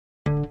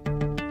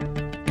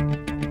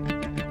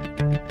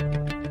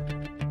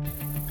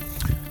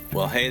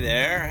Well, hey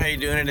there, how you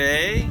doing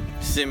today?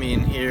 Simeon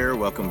here,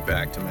 welcome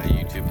back to my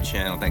YouTube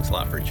channel. Thanks a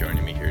lot for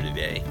joining me here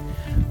today.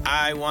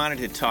 I wanted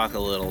to talk a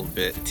little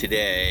bit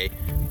today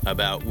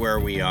about where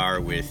we are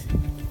with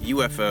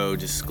UFO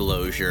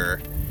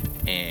disclosure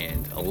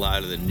and a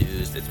lot of the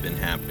news that's been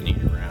happening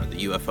around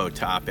the UFO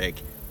topic,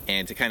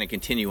 and to kind of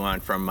continue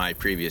on from my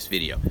previous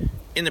video.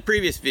 In the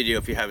previous video,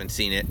 if you haven't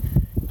seen it,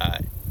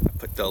 I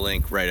put the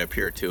link right up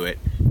here to it.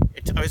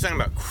 I was talking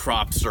about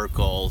crop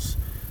circles,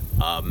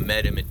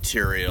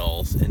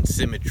 metamaterials, and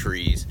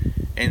symmetries,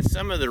 and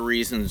some of the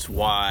reasons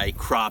why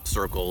crop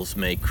circles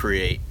may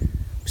create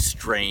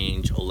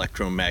strange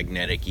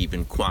electromagnetic,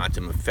 even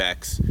quantum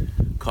effects,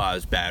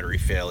 cause battery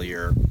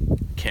failure,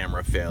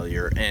 camera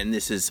failure. And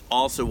this is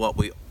also what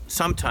we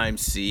sometimes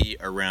see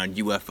around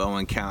UFO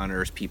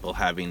encounters, people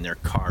having their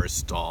cars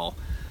stall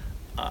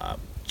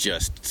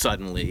just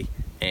suddenly,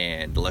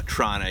 and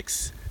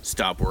electronics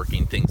stop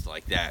working, things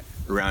like that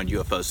around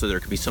UFOs. So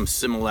there could be some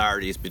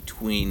similarities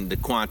between the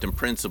quantum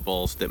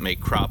principles that make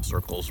crop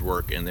circles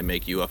work and that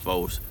make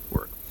UFOs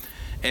work.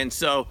 And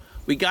so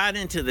we got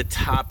into the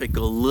topic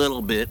a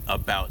little bit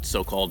about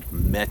so-called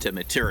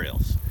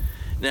metamaterials.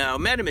 Now,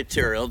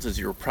 metamaterials, as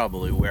you're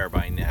probably aware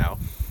by now,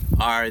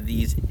 are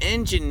these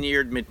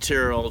engineered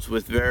materials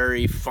with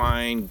very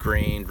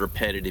fine-grained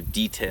repetitive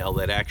detail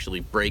that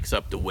actually breaks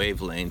up the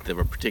wavelength of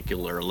a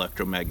particular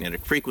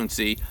electromagnetic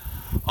frequency.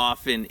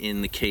 Often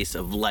in the case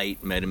of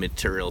light,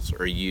 metamaterials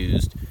are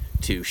used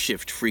to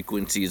shift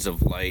frequencies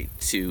of light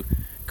to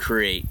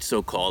create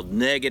so-called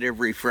negative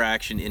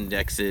refraction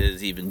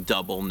indexes, even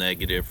double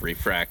negative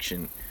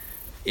refraction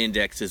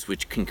indexes,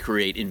 which can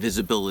create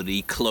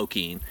invisibility,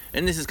 cloaking.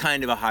 And this is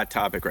kind of a hot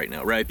topic right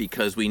now, right?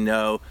 Because we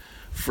know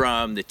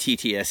from the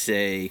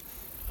TTSA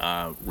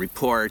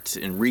reports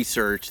and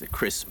research, the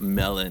Chris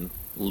Mellon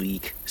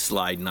leak,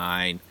 slide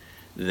 9,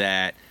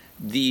 that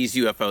these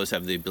UFOs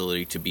have the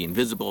ability to be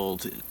invisible,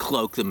 to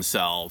cloak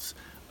themselves.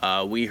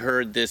 We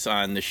heard this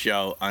on the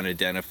show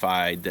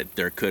Unidentified, that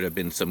there could have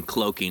been some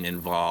cloaking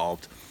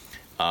involved.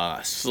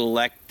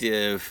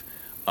 Selective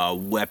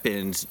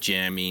weapons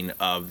jamming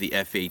of the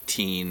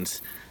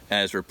F-18s,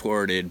 as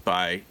reported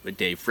by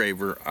Dave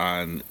Fravor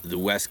on the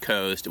West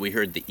Coast. We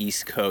heard the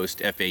East Coast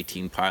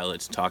F-18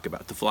 pilots talk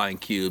about the flying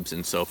cubes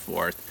and so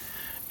forth,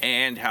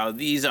 and how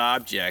these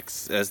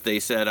objects, as they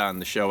said on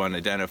the show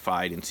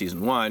Unidentified in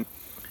season 1,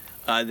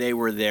 they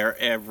were there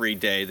every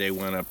day. They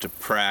went up to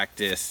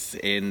practice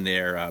in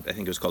their, I think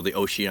it was called the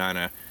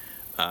Oceana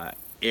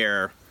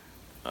Air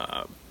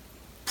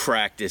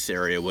Practice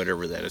Area,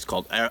 whatever that is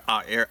called,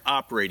 Air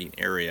Operating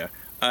Area,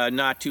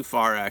 not too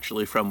far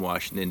actually from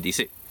Washington,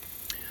 D.C.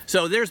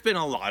 So there's been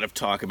a lot of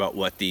talk about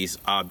what these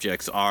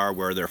objects are,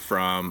 where they're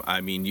from.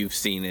 I mean, you've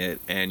seen it,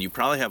 and you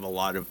probably have a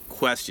lot of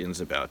questions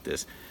about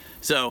this.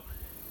 So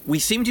we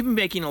seem to be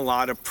making a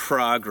lot of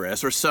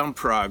progress, or some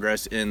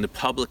progress, in the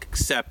public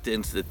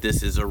acceptance that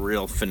this is a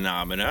real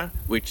phenomena,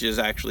 which is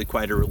actually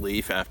quite a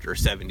relief after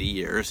 70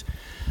 years,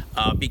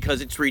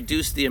 because it's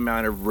reduced the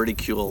amount of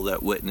ridicule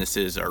that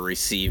witnesses are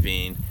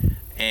receiving,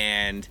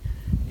 and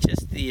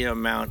just the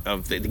amount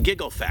of the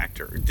giggle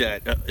factor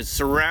that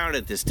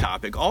surrounded this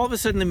topic. All of a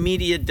sudden, the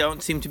media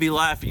don't seem to be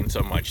laughing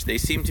so much. They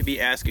seem to be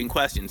asking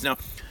questions. Now,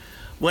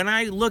 when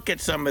I look at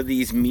some of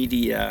these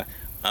media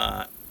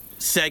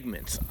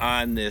segments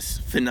on this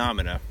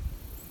phenomena,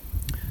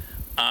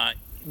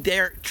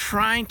 they're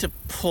trying to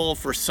pull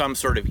for some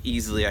sort of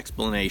easy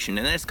explanation,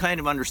 and that's kind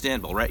of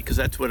understandable, right? Because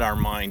that's what our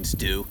minds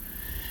do.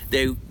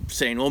 They're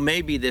saying, well,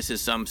 maybe this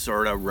is some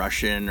sort of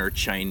Russian or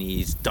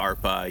Chinese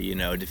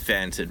DARPA,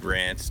 Defense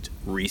Advanced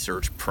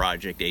Research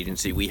Project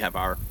Agency. We have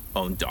our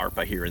own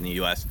DARPA here in the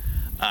U.S.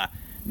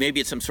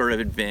 Maybe it's some sort of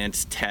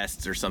advanced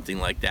tests or something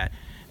like that.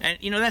 And,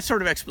 that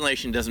sort of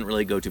explanation doesn't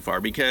really go too far,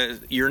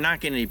 because you're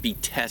not going to be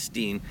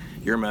testing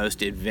your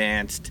most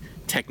advanced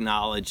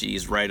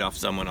technologies right off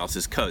someone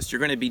else's coast. You're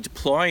going to be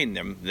deploying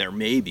them there,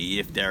 maybe,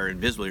 if they're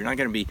invisible. You're not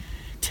going to be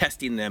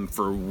testing them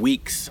for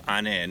weeks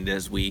on end,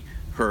 as we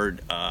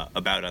heard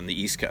about on the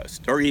East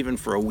Coast, or even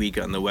for a week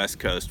on the West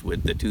Coast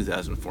with the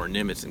 2004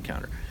 Nimitz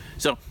encounter.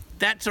 So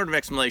that sort of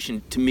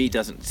explanation, to me,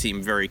 doesn't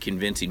seem very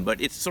convincing,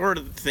 but it's sort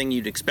of the thing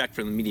you'd expect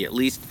from the media. At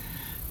least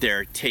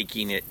they're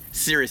taking it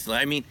seriously.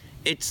 I mean,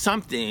 it's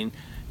something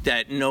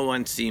that no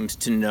one seems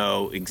to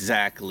know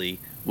exactly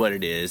what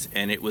it is,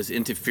 and it was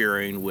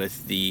interfering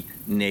with the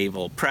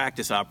naval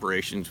practice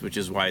operations, which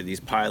is why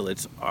these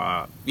pilots,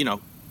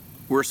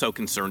 were so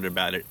concerned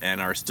about it and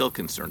are still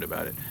concerned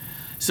about it.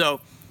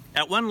 So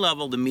at one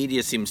level, the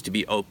media seems to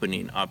be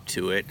opening up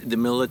to it. The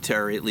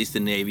military, at least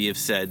the Navy, have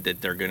said that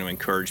they're going to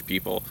encourage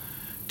people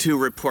to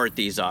report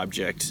these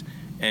objects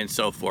and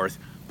so forth.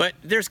 But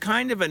there's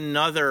kind of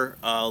another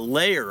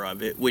layer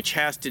of it, which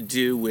has to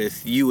do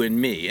with you and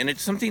me. And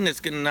it's something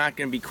that's not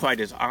going to be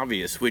quite as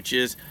obvious, which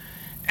is,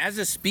 as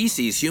a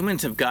species,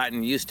 humans have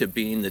gotten used to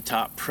being the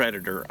top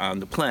predator on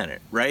the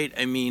planet, right?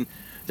 I mean,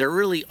 there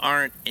really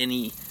aren't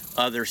any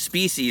other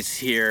species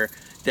here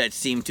that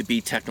seem to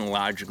be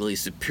technologically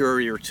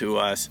superior to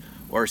us,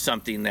 or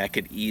something that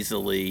could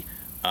easily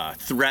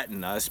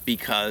threaten us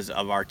because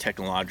of our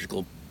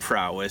technological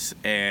prowess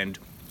and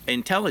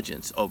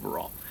intelligence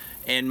overall.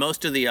 And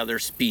most of the other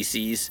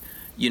species,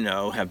 you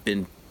know,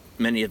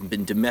 many of them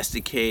been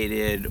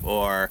domesticated,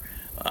 or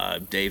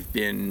they've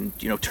been,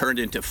 you know, turned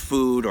into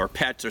food or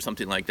pets or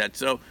something like that.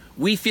 So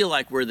we feel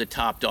like we're the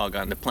top dog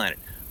on the planet.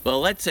 Well,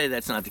 let's say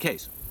that's not the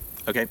case,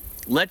 okay?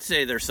 Let's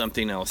say there's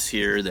something else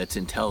here that's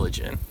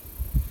intelligent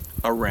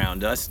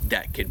around us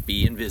that could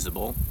be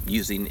invisible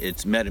using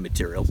its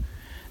metamaterials.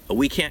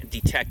 We can't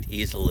detect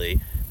easily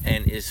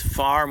and is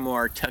far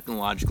more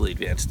technologically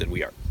advanced than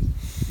we are.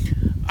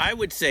 I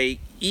would say,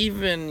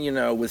 even, you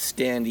know,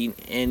 notwithstanding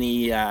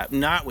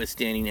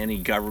any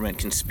government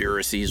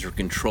conspiracies or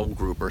control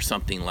group or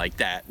something like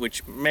that,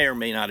 which may or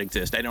may not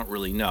exist, I don't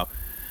really know.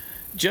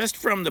 Just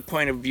from the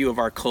point of view of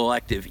our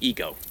collective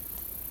ego,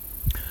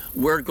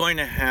 we're going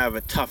to have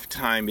a tough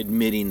time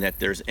admitting that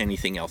there's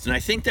anything else. And I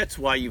think that's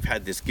why you've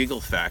had this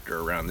giggle factor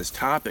around this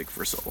topic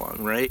for so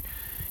long, right?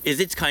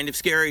 It's kind of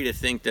scary to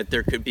think that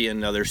there could be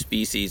another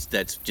species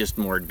that's just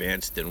more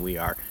advanced than we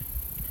are.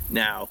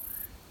 Now,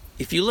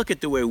 if you look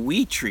at the way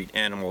we treat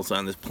animals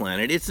on this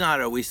planet, it's not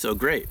always so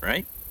great,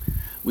 right?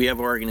 We have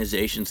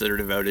organizations that are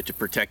devoted to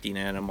protecting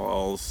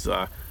animals,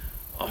 a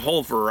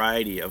whole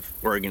variety of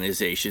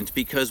organizations,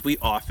 because we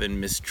often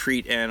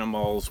mistreat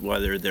animals,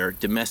 whether they're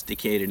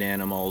domesticated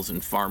animals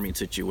in farming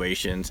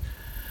situations,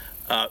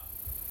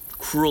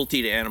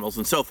 cruelty to animals,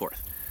 and so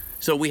forth.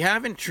 So we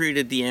haven't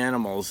treated the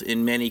animals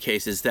in many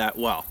cases that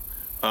well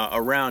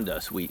around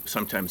us. We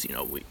sometimes, you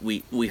know,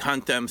 we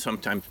hunt them,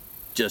 sometimes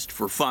just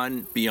for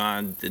fun,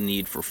 beyond the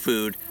need for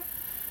food.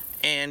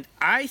 And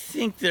I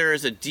think there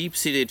is a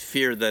deep-seated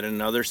fear that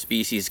another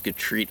species could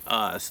treat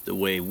us the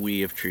way we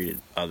have treated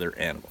other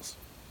animals.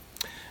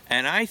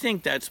 And I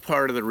think that's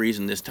part of the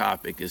reason this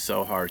topic is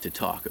so hard to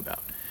talk about.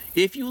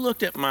 If you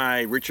looked at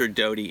my Richard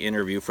Doty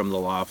interview from the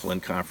Laughlin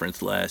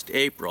Conference last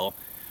April,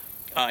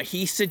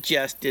 he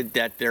suggested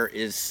that there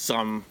is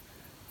some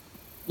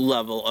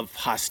level of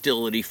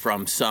hostility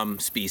from some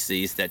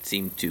species that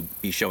seem to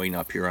be showing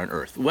up here on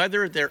Earth.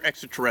 Whether they're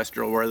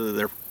extraterrestrial,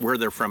 where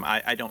they're from,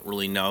 I don't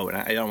really know, and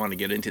I don't want to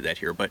get into that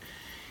here, but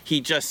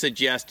he just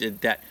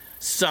suggested that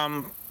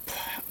some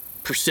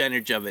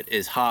percentage of it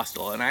is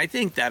hostile. And I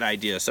think that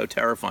idea is so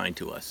terrifying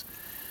to us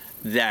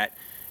that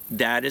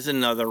that is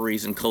another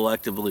reason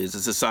collectively as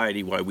a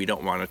society why we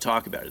don't want to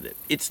talk about it.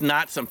 It's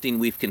not something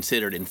we've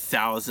considered in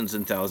thousands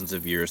and thousands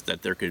of years,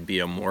 that there could be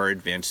a more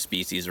advanced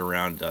species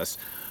around us,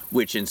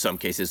 which in some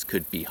cases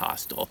could be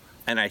hostile.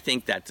 And I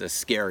think that's a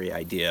scary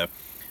idea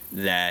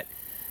that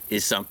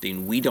is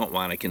something we don't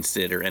want to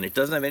consider. And it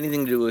doesn't have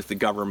anything to do with the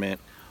government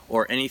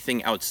or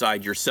anything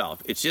outside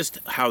yourself. It's just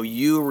how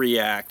you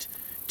react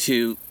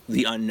to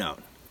the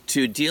unknown,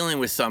 to dealing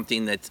with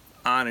something that's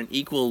on an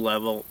equal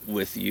level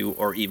with you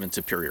or even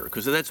superior.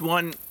 Because that's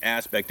one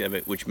aspect of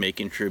it which may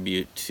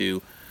contribute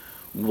to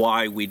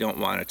why we don't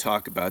want to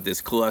talk about this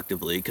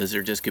collectively, because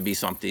there just could be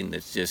something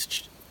that's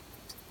just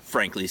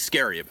frankly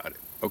scary about it,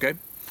 okay?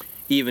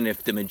 Even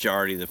if the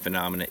majority of the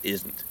phenomena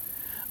isn't.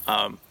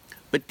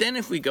 But then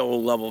if we go a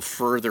level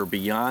further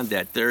beyond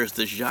that, there's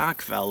the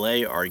Jacques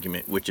Vallee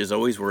argument, which is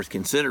always worth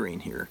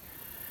considering here,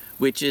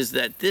 which is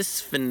that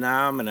this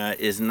phenomena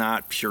is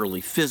not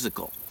purely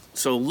physical.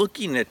 So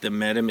looking at the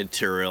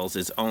metamaterials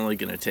is only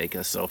going to take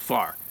us so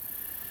far.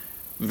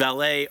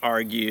 Vallee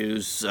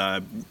argues,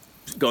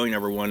 going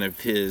over one of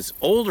his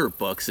older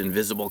books,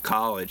 Invisible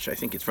College, I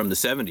think it's from the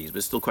 70s, but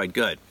it's still quite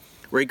good,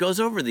 where he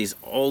goes over these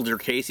older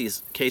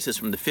cases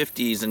from the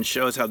 50s and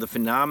shows how the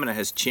phenomena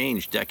has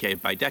changed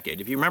decade by decade.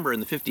 If you remember,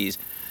 in the 50s,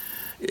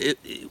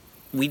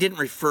 we didn't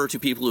refer to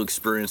people who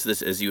experienced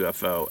this as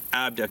UFO.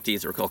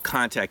 Abductees were called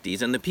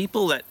contactees, and the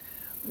people that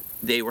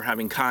they were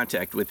having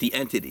contact with, the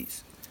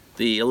entities,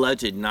 the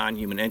alleged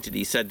non-human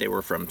entities, said they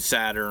were from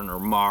Saturn or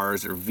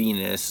Mars or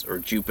Venus or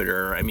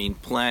Jupiter. I mean,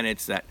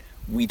 planets that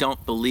we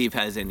don't believe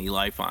has any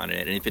life on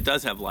it. And if it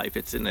does have life,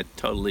 it's in a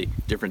totally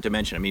different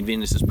dimension. I mean,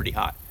 Venus is pretty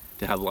hot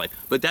to have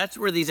life. But that's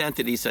where these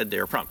entities said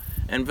they're from.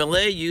 And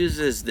Vallee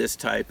uses this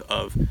type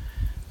of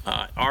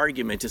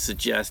argument to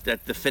suggest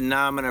that the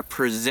phenomena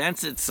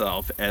presents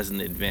itself as an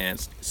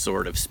advanced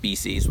sort of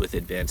species with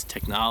advanced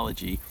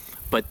technology,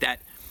 but that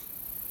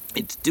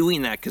it's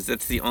doing that because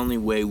that's the only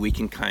way we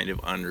can kind of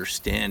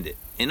understand it.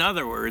 In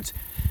other words,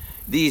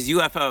 these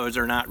UFOs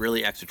are not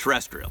really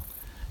extraterrestrial.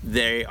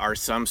 They are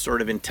some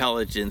sort of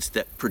intelligence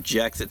that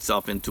projects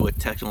itself into a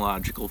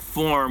technological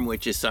form,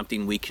 which is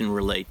something we can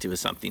relate to as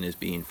something as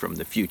being from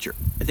the future.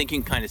 I think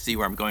you can kind of see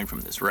where I'm going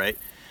from this, right?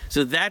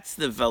 So that's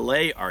the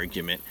Vallee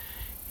argument.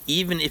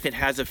 Even if it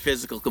has a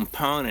physical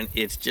component,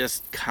 it's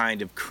just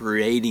kind of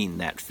creating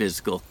that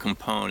physical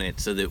component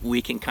so that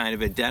we can kind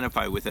of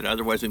identify with it.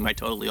 Otherwise, we might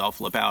totally all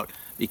flip out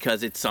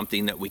because it's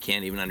something that we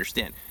can't even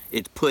understand.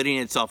 It's putting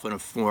itself in a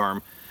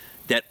form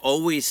that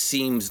always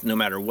seems, no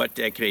matter what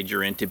decade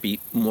you're in, to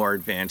be more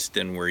advanced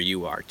than where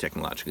you are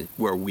technologically,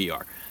 where we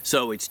are.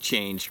 So it's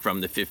changed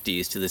from the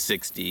 50s to the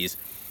 60s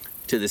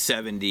to the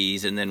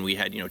 70s, and then we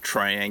had, you know,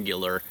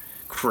 triangular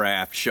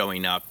craft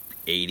showing up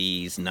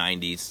 80s,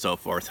 90s, so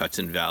forth,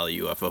 Hudson Valley,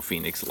 UFO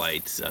Phoenix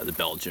Lights, the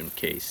Belgian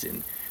case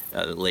in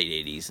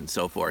late 80s and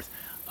so forth.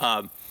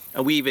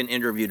 And we even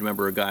interviewed,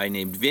 remember, a guy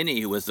named Vinny,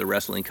 who was the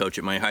wrestling coach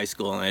at my high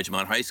school, in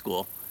Edgemont High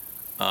School,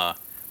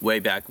 way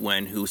back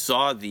when, who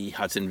saw the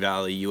Hudson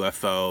Valley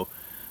UFO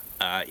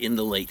in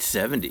the late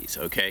 70s,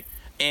 okay?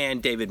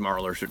 And David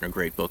Marler's written a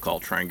great book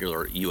called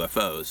Triangular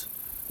UFOs,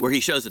 where he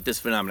shows that this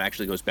phenomenon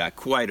actually goes back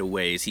quite a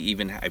ways. He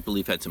even, I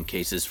believe, had some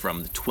cases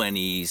from the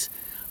 20s,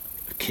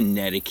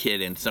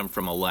 Connecticut, and some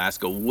from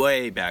Alaska,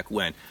 way back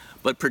when.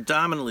 But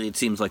predominantly, it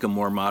seems like a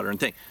more modern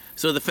thing.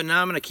 So the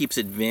phenomena keeps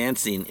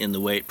advancing in the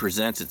way it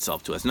presents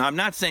itself to us. Now, I'm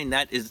not saying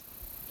that is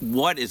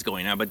what is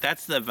going on, but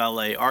that's the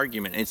Vallee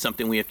argument. It's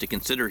something we have to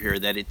consider here,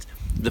 that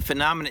the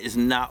phenomena is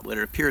not what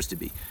it appears to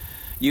be.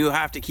 You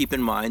have to keep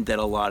in mind that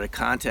a lot of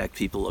contact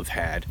people have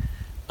had,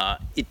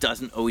 it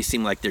doesn't always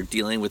seem like they're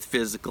dealing with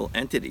physical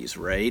entities,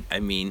 right? I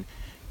mean,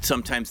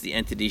 sometimes the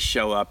entities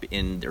show up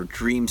in their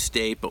dream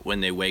state, but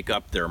when they wake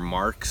up, they're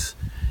marks.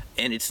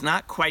 And it's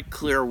not quite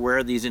clear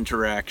where these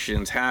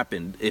interactions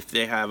happen. If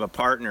they have a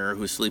partner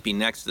who's sleeping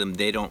next to them,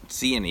 they don't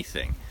see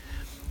anything.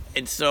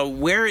 And so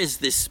where is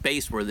this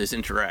space where this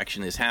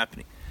interaction is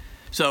happening?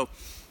 So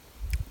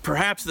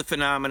perhaps the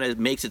phenomena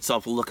makes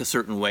itself look a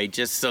certain way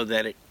just so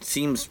that it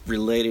seems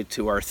related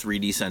to our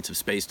 3D sense of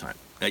space-time.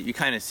 You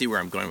kind of see where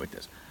I'm going with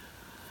this.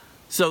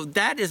 So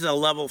that is a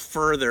level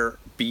further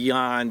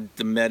beyond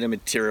the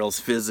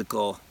metamaterials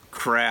physical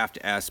craft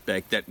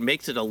aspect that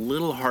makes it a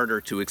little harder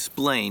to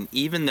explain,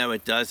 even though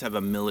it does have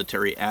a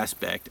military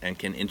aspect and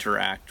can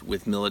interact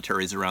with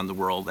militaries around the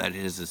world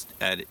as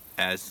it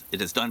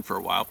has done for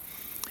a while.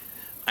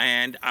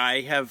 And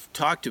I have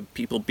talked to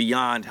people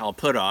beyond Hal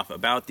Puthoff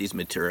about these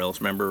materials.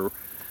 Remember,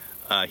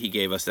 he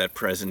gave us that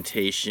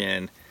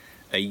presentation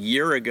a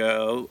year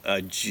ago,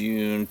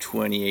 June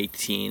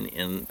 2018,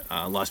 in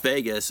Las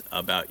Vegas,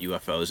 about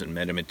UFOs and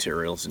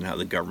metamaterials and how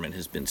the government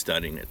has been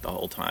studying it the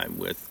whole time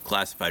with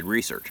classified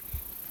research.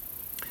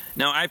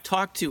 Now, I've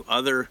talked to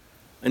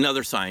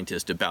another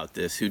scientist about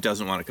this who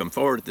doesn't want to come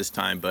forward at this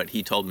time, but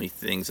he told me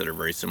things that are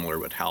very similar to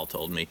what Hal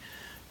told me,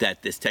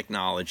 that this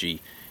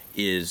technology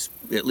is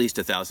at least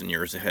 1,000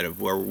 years ahead of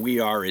where we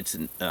are. It's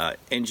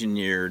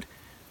engineered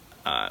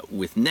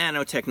with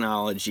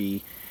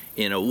nanotechnology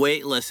in a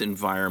weightless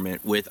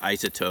environment with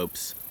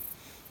isotopes,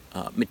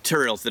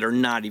 materials that are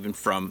not even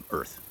from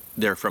Earth.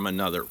 They're from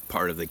another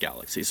part of the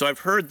galaxy. So I've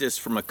heard this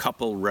from a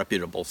couple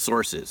reputable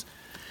sources.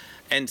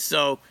 And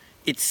so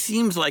it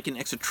seems like an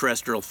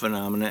extraterrestrial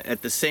phenomena.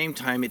 At the same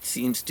time, it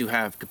seems to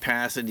have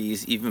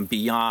capacities even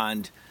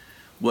beyond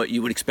what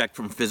you would expect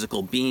from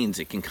physical beings.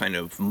 It can kind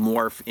of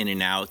morph in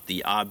and out.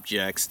 The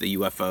objects, the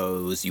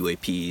UFOs,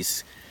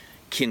 UAPs,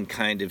 can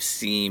kind of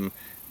seem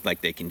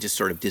like they can just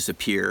sort of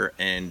disappear,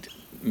 and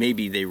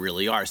maybe they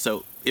really are.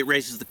 So it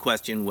raises the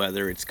question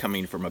whether it's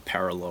coming from a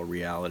parallel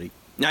reality.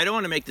 Now, I don't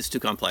want to make this too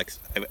complex.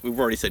 We've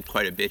already said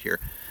quite a bit here.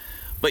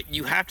 But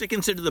you have to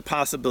consider the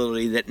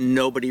possibility that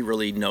nobody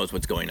really knows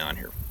what's going on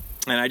here.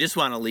 And I just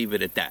want to leave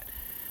it at that.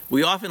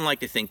 We often like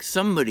to think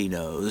somebody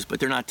knows, but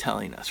they're not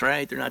telling us,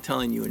 right? They're not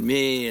telling you and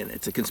me, and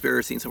it's a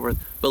conspiracy and so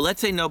forth. But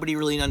let's say nobody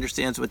really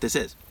understands what this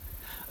is.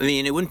 I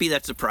mean, it wouldn't be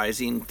that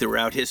surprising.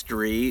 Throughout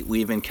history,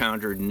 we've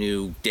encountered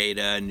new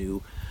data,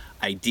 new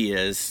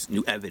ideas,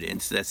 new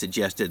evidence that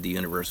suggested the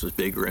universe was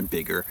bigger and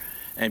bigger.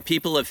 And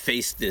people have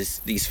faced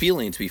these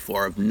feelings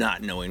before of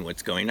not knowing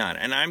what's going on.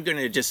 And I'm going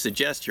to just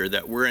suggest here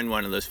that we're in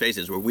one of those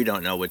phases where we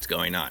don't know what's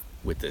going on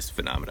with this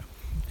phenomena,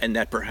 and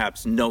that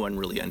perhaps no one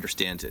really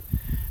understands it.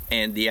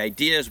 And the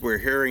ideas we're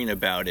hearing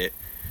about it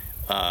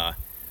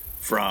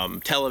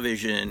from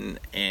television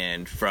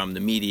and from the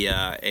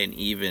media, and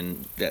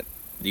even that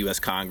the U.S.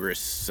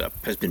 Congress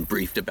has been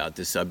briefed about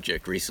this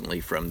subject recently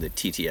from the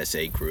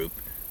TTSA group,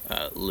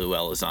 Lou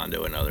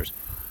Elizondo and others,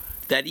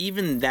 that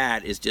even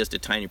that is just a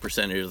tiny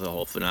percentage of the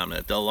whole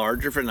phenomena. The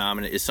larger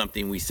phenomena is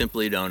something we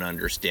simply don't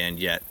understand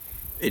yet.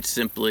 It's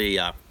simply,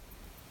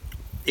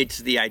 it's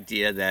the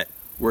idea that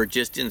we're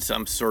just in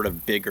some sort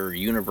of bigger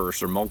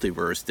universe or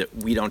multiverse that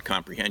we don't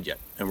comprehend yet.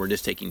 And we're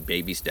just taking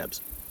baby steps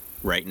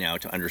right now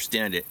to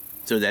understand it,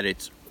 so that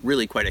it's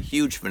really quite a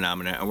huge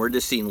phenomena, and we're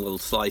just seeing little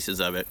slices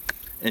of it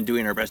and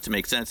doing our best to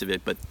make sense of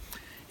it, but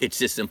it's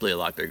just simply a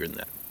lot bigger than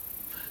that.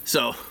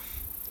 So,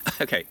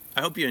 okay,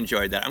 I hope you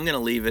enjoyed that. I'm going to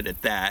leave it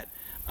at that.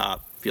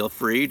 Feel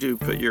free to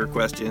put your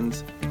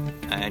questions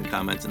and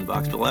comments in the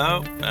box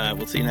below.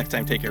 We'll see you next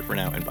time. Take care for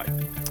now, and bye.